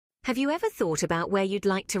Have you ever thought about where you'd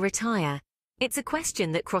like to retire? It's a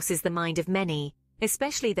question that crosses the mind of many,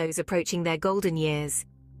 especially those approaching their golden years.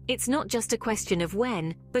 It's not just a question of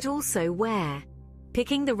when, but also where.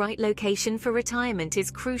 Picking the right location for retirement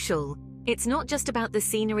is crucial. It's not just about the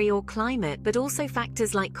scenery or climate, but also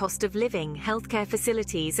factors like cost of living, healthcare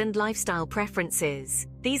facilities, and lifestyle preferences.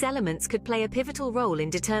 These elements could play a pivotal role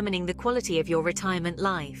in determining the quality of your retirement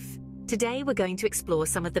life. Today, we're going to explore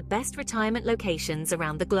some of the best retirement locations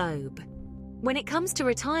around the globe. When it comes to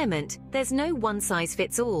retirement, there's no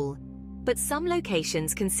one-size-fits-all, but some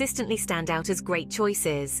locations consistently stand out as great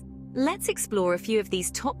choices. Let's explore a few of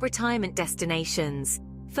these top retirement destinations.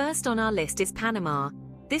 First on our list is Panama.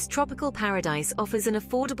 This tropical paradise offers an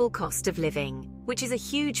affordable cost of living, which is a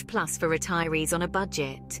huge plus for retirees on a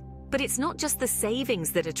budget. But it's not just the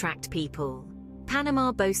savings that attract people.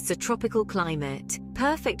 Panama boasts a tropical climate,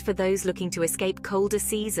 perfect for those looking to escape colder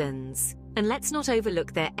seasons. And let's not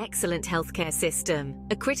overlook their excellent healthcare system,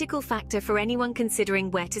 a critical factor for anyone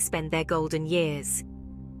considering where to spend their golden years.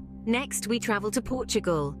 Next, we travel to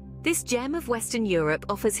Portugal. This gem of Western Europe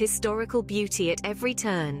offers historical beauty at every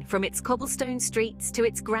turn, from its cobblestone streets to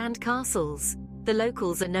its grand castles. The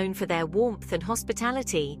locals are known for their warmth and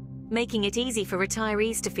hospitality, making it easy for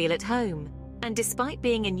retirees to feel at home. And despite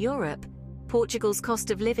being in Europe, Portugal's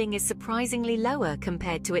cost of living is surprisingly lower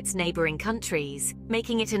compared to its neighboring countries,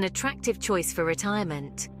 making it an attractive choice for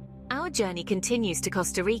retirement. Our journey continues to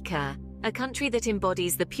Costa Rica, a country that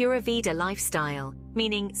embodies the Pura Vida lifestyle,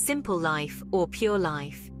 meaning simple life or pure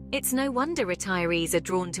life. It's no wonder retirees are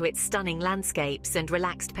drawn to its stunning landscapes and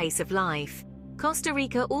relaxed pace of life. Costa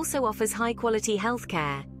Rica also offers high-quality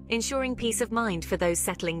healthcare, ensuring peace of mind for those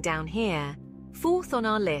settling down here. Fourth on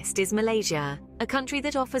our list is Malaysia, a country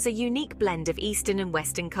that offers a unique blend of Eastern and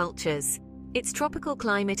Western cultures. Its tropical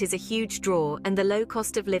climate is a huge draw, and the low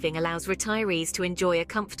cost of living allows retirees to enjoy a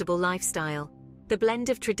comfortable lifestyle. The blend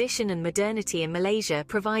of tradition and modernity in Malaysia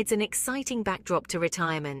provides an exciting backdrop to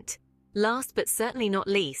retirement. Last but certainly not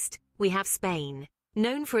least, we have Spain.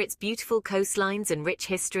 Known for its beautiful coastlines and rich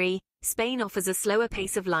history, Spain offers a slower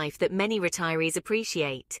pace of life that many retirees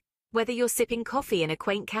appreciate. Whether you're sipping coffee in a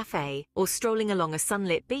quaint cafe or strolling along a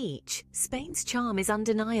sunlit beach, Spain's charm is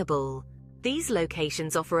undeniable. These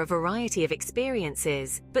locations offer a variety of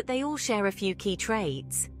experiences, but they all share a few key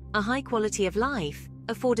traits: a high quality of life,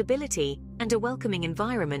 affordability, and a welcoming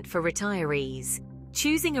environment for retirees.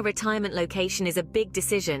 Choosing a retirement location is a big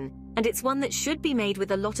decision, and it's one that should be made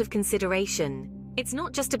with a lot of consideration. It's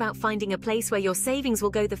not just about finding a place where your savings will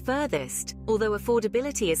go the furthest, although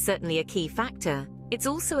affordability is certainly a key factor. It's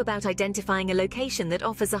also about identifying a location that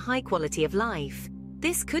offers a high quality of life.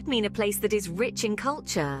 This could mean a place that is rich in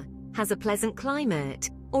culture, has a pleasant climate,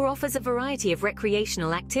 or offers a variety of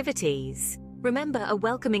recreational activities. Remember, a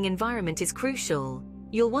welcoming environment is crucial.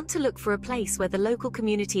 You'll want to look for a place where the local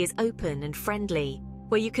community is open and friendly,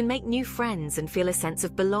 where you can make new friends and feel a sense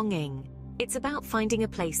of belonging. It's about finding a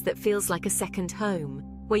place that feels like a second home,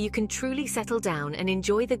 where you can truly settle down and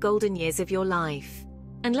enjoy the golden years of your life.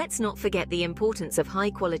 And let's not forget the importance of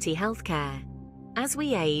high-quality healthcare. As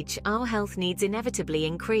we age, our health needs inevitably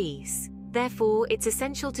increase. Therefore, it's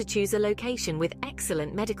essential to choose a location with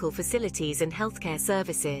excellent medical facilities and healthcare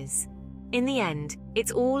services. In the end,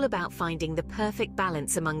 it's all about finding the perfect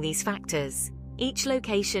balance among these factors. Each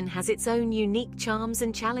location has its own unique charms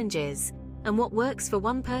and challenges, and what works for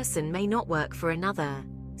one person may not work for another.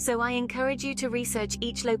 So I encourage you to research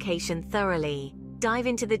each location thoroughly. Dive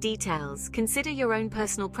into the details, consider your own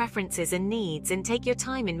personal preferences and needs, and take your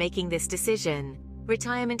time in making this decision.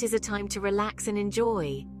 Retirement is a time to relax and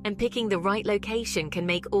enjoy, and picking the right location can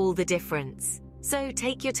make all the difference. So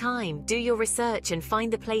take your time, do your research, and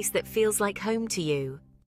find the place that feels like home to you.